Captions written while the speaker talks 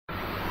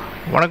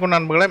வணக்கம்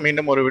நண்பர்களே,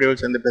 மீண்டும் ஒரு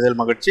வீடியோவில் சந்திப்பதில்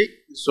மகிழ்ச்சி.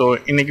 ஸோ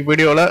இன்னைக்கு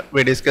வீடியோவில்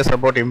we discuss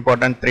about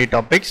important 3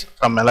 topics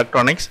from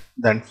electronics,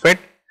 then FET,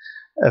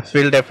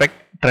 field effect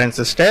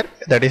transistor,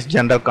 that is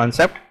general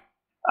concept,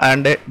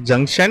 and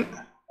junction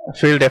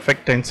field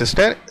effect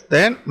transistor,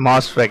 then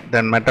MOSFET,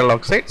 then metal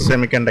oxide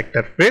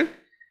semiconductor field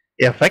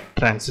effect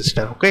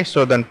transistor. Okay, so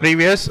then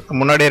previous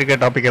முன்னாடி இருக்க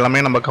topic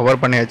எல்லாமே நம்ம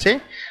cover பண்ணியாச்சு.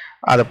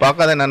 அதை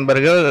பார்க்காத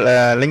நண்பர்கள்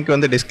link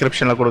வந்து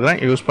டிஸ்கிரிப்ஷனில் கொடுக்குறேன்,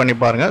 யூஸ் பண்ணி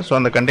பாருங்கள். ஸோ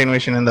அந்த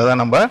கண்டினியூஷன் இருந்தால்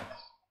தான் நம்ம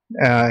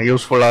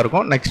யூஸ்ஃபுல்லாக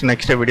இருக்கும்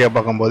நெக்ஸ்ட் வீடியோ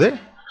பார்க்கும்போது.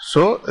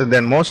 So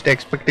then most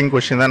expecting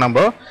question தான் நம்ம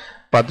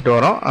பார்த்துட்டு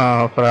வரோம்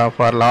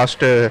for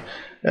last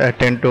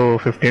 10 to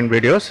 15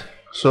 videos.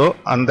 So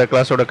அந்த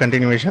கிளாஸோட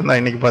கண்டினியூஷன் தான்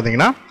இன்றைக்கி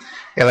பார்த்தீங்கன்னா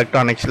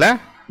எலக்ட்ரானிக்ஸில்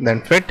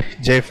தென் FET,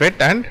 JFET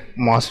and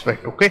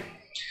MOSFET. Okay,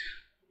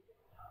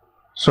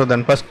 so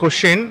then first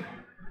question,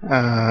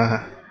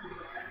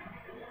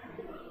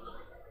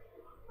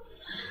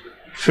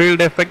 field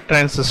effect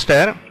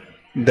transistor,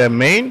 the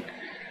main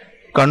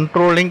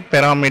controlling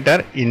parameter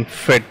in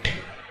FET.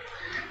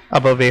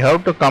 Above we have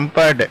to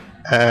compare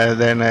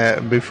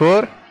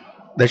before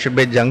there should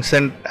be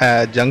junction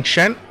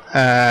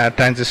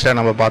transistor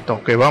number baathom.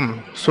 Okay,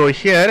 so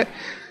here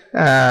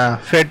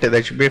FET,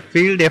 there should be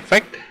field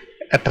effect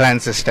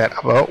transistor.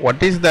 Above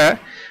what is the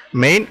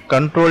main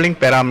controlling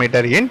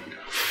parameter in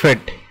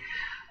FET?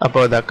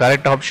 Above the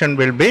correct option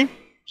will be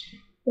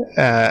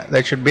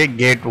that should be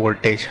gate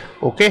voltage.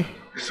 Okay,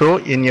 so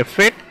in a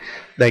FET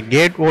the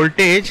gate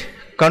voltage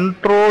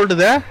controlled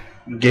the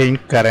gain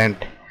current.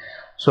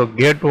 So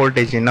gate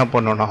voltage enna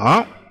pannona,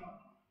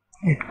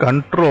 it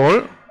control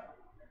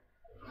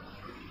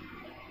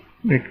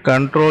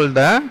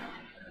the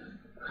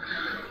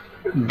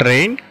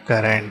drain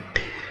current.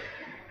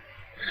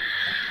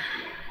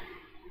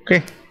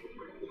 Okay,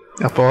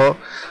 appo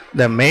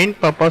the main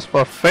purpose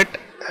for FET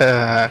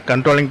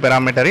controlling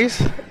parameter is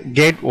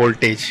gate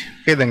voltage.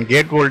 Okay, then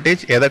gate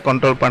voltage edha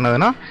control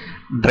pannaduna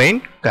drain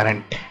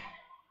current.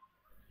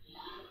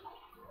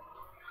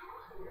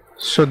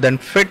 So then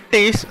FET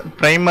is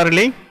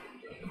primarily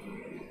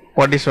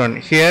what is one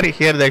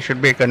here there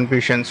should be a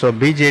confusion. So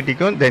BJT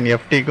con then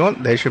FT con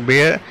there should be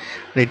a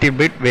little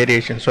bit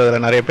variation. So there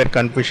are nariya per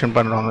confusion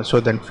pannuvanga. So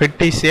then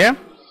FET is a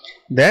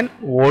then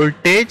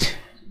voltage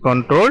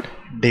controlled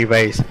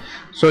device.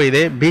 So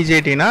ide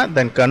BJT na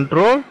then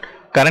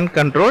current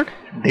controlled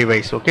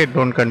device. Okay,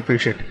 don't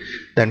confuse it.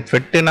 Then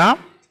FET na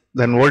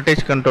then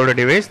voltage controlled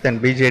device, then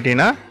BJT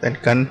na then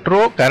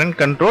current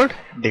controlled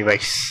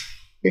device.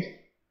 Okay,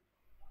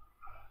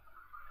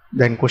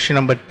 then question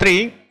number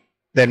 3,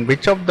 then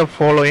which of the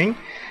following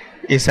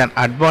is an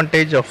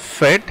advantage of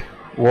FET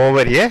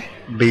over a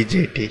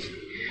BJT?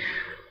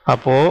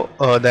 Appo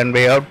then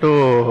we have to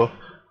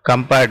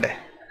compare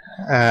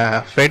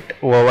FET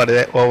over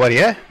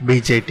a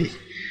BJT.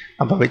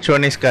 Appo which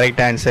one is correct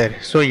answer?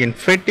 So in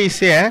FET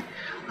is a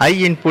high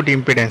input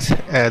impedance,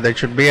 that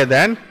should be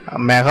then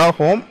mega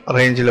ohm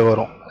range la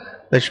varum,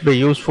 that should be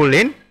useful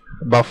in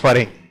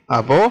buffering.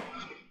 Appo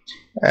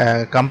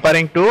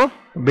comparing to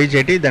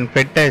BJT, then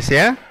FET is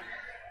a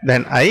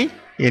then high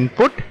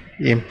input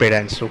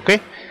impedance. Okay,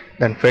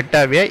 then FET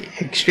have a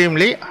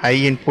extremely high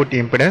input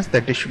impedance,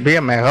 that should be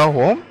a mega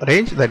ohm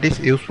range, that is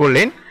useful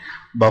in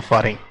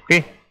buffering.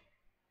 Okay,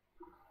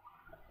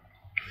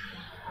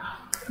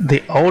 the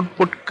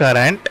output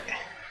current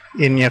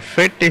in a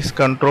FET is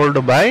controlled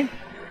by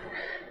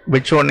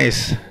which one is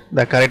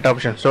the correct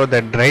option? So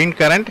the drain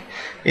current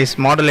is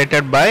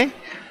modulated by,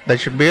 that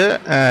should be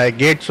a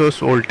gate source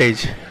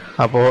voltage.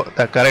 About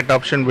the correct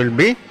option will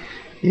be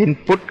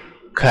input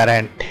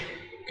current.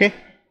 Okay,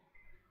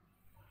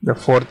 the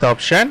fourth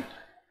option,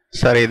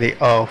 sorry, the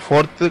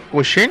fourth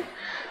question,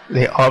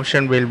 the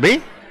option will be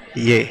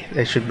A,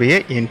 there should be a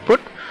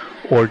input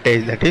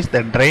voltage, that is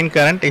the drain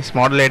current is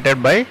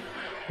modulated by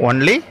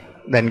only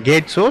then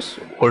gate source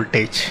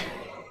voltage.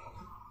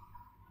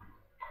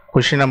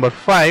 Question number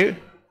 5,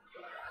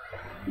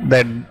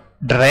 the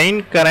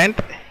drain current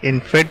in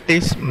FET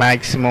is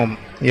maximum.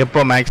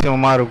 Eppo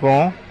maximum ah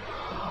irukum?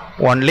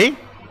 Only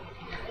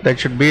that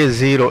should be a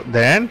 0,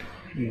 then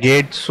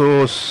gate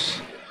source,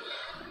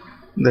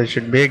 there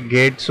should be a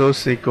gate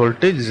source equal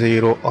to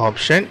 0.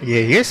 Option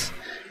A is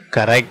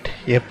correct.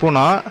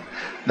 Eppuna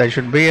that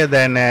should be a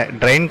then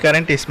drain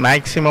current is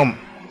maximum.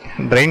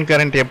 Drain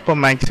current eppo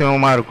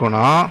maximum ah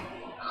irukuna,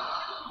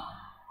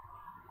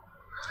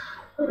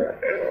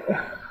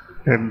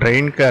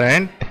 drain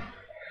current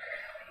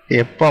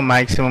eppo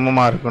maximum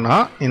ah irukuna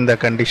இந்த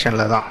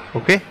கண்டிஷன்ல தான்.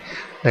 Okay,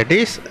 that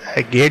is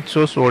gate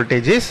source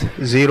voltage is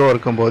 0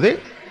 இருக்கும்போது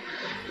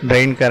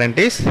drain current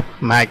is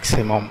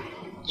maximum.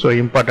 So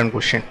important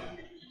question.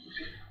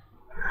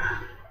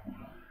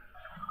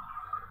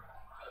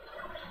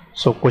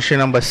 So question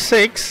number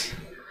 6,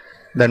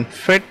 then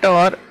FET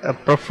are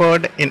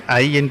preferred in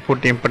high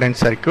input impedance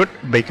circuit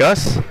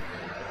because,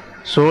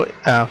 so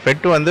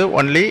FET வந்து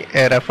only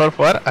refer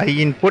for high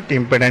input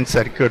impedance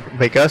circuit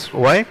because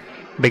why?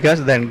 Because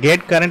then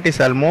gate current is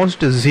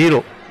almost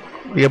 0.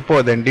 Eppo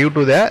then due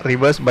to the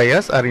reverse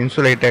bias or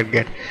insulated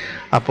gate.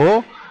 Appo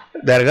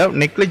there are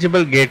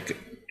negligible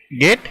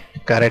gate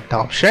correct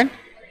option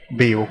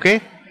B.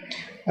 Okay.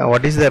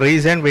 What is the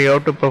reason we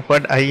have to prefer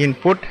high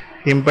input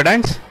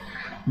impedance?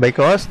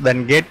 Because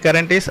then gate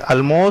current is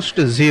almost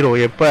zero,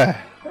 a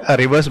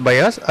reverse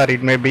bias, or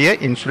it may be a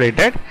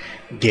insulated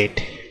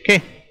gate.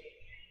 Okay.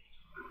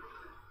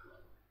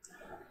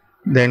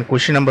 Then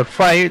question number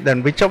 5,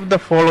 then which of the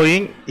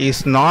following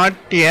is not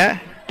a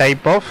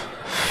type of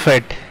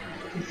FET?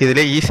 This is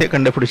easy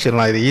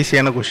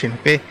question.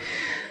 Okay.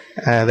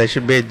 There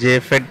should be a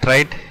JFET,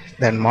 right?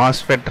 Then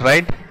MOSFET,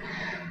 right?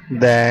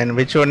 Then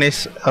which one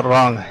is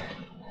wrong?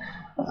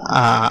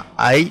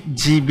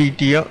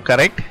 IGBT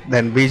correct,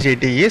 then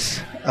BJT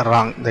is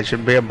wrong. There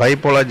should be a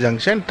bipolar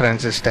junction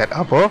transistor.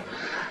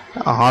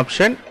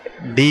 Option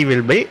D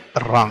will be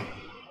wrong.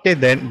 Okay,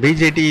 then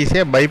BJT is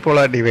a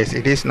bipolar device,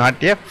 it is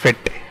not a FET.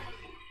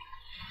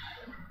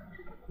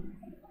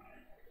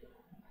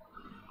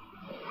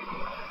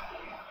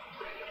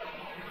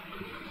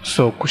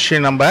 So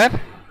question number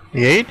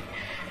 8,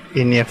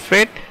 in a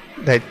FET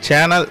the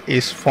channel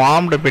is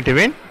formed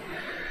between,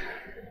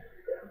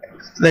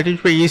 that is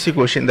very easy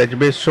question, that will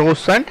be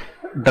source and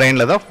drain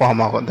la form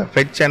agum. The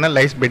FET channel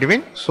lies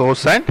between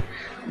source and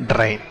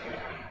drain.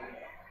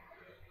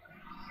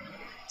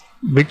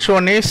 Which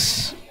one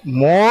is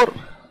more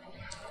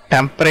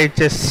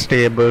temperature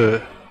stable?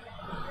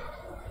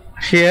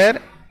 Here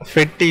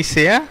FET is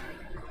a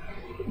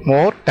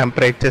more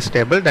temperature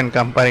stable than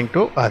comparing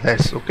to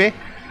others. Okay.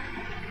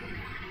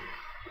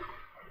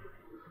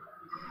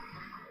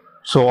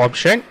 So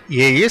option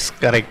A is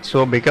correct.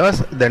 So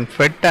because then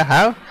FET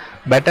have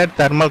better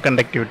thermal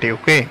conductivity.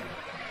 Okay.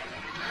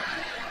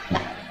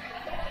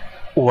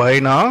 Why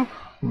now?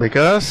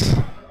 Because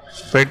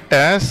FET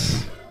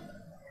has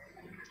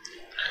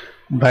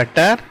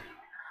better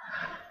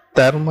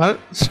thermal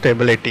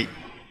stability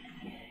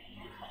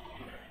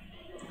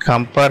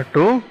compared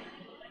to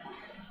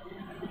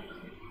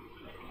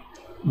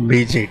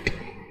BJT.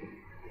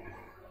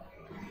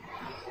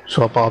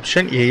 So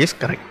option A is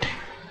correct.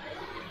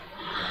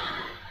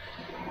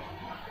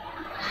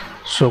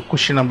 So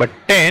question number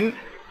 10,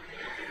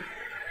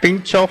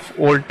 pinch of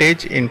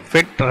voltage in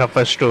FET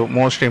refers to,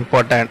 most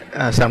important,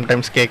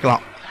 sometimes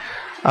கேட்கலாம்.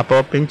 அப்போ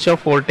pinch of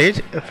voltage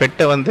FET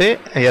வந்து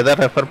எதை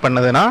refer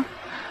பண்ணுதுன்னா,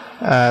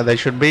 there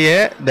should be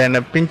a then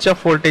a pinch of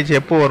voltage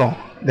எப்போ வரும்,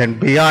 then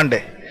beyond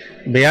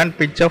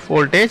pinch of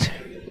voltage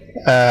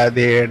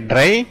the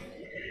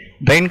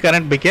drain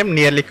current became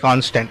nearly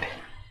constant.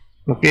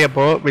 Okay,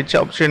 அப்போ which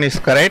option is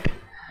correct?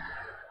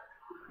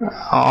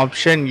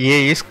 Option A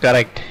is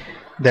correct.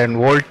 Then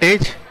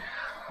voltage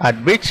at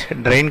which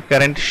drain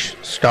current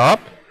stop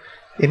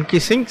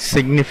increasing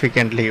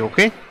significantly.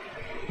 Okay,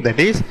 that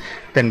is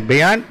then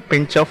beyond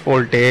pinch of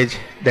voltage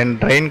then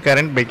drain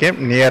current became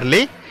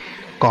nearly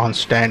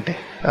constant.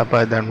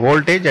 Then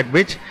voltage at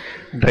which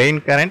drain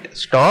current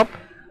stop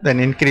then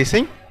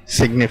increasing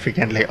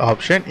significantly.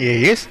 Option A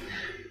is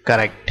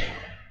correct.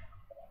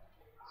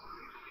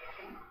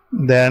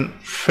 Then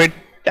FET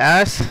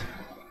as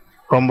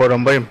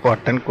ரொம்ப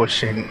important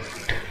question.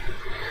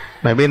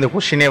 Maybe in the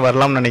question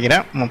வரலாம்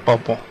நினைக்கிறேன்,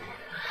 பார்ப்போம்.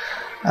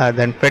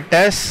 Then FET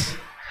as,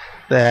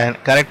 then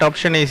correct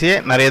option is a,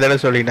 நிறைய தடவை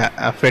சொல்லிட்டேன்,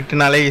 FET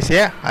நாலே is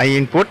a high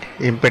input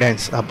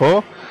impedance.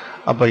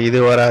 அப்போ இது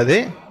வராது,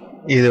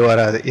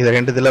 இது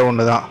ரெண்டுத்துல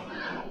ஒன்று தான்.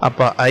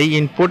 அப்போ high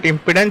input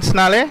impedance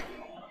நாலே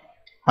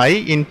high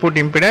input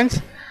impedance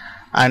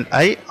and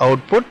high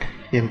output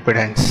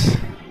impedance.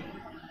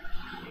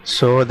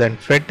 So then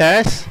FET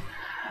as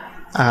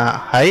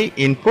high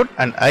input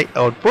and high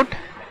output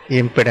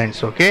impedance.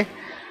 Okay.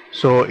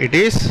 So it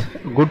is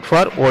good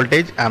for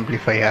voltage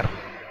amplifier.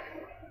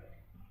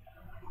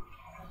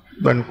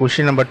 Then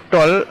question number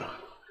 12,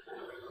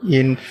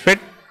 in FET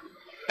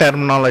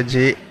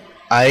terminology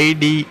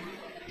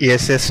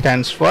IDSS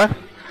stands for,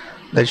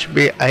 there should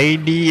be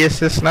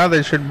IDSS now,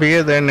 there should be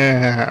then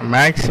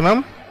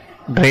maximum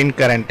drain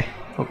current.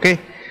 Okay,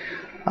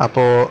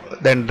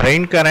 then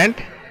drain current,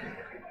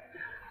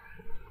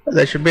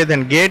 there should be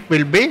then gate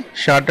will be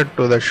shorted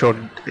to the short,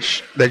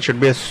 there should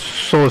be a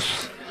source.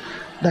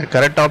 The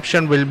correct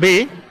option will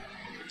be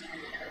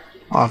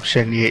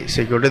option A.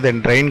 So go to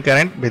then drain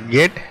current with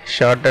gate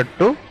shorted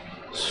to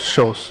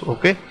source.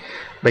 Okay,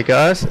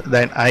 because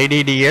then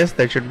IDDS,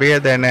 that should be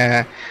then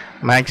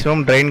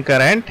maximum drain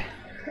current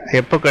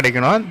எப்போ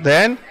கிடைக்கணும்,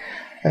 then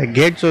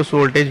gate source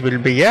voltage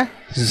will be a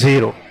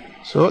 0.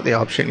 So the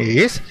option A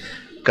is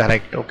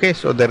correct. Okay,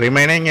 so the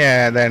remaining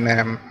then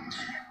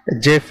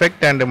JFET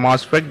and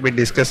MOSFET we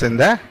discuss in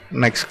the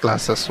next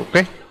classes.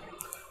 Okay,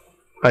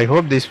 I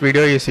hope this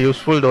video is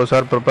useful those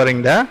are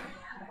preparing the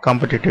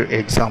competitive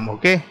exam.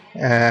 Okay,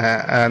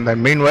 and then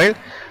meanwhile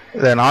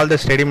then all the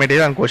study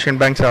material and question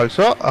banks are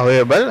also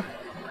available.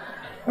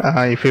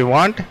 If you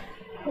want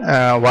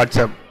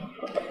WhatsApp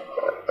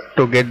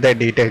to get the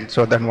details,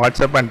 so then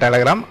WhatsApp and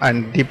Telegram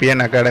and DPN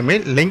Academy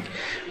link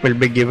will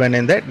be given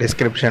in the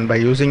description. By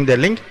using the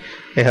link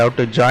you have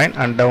to join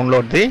and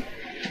download the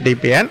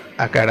DPN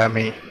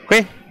Academy.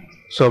 Okay,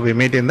 so we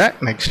meet in the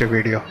next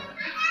video.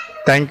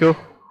 Thank you.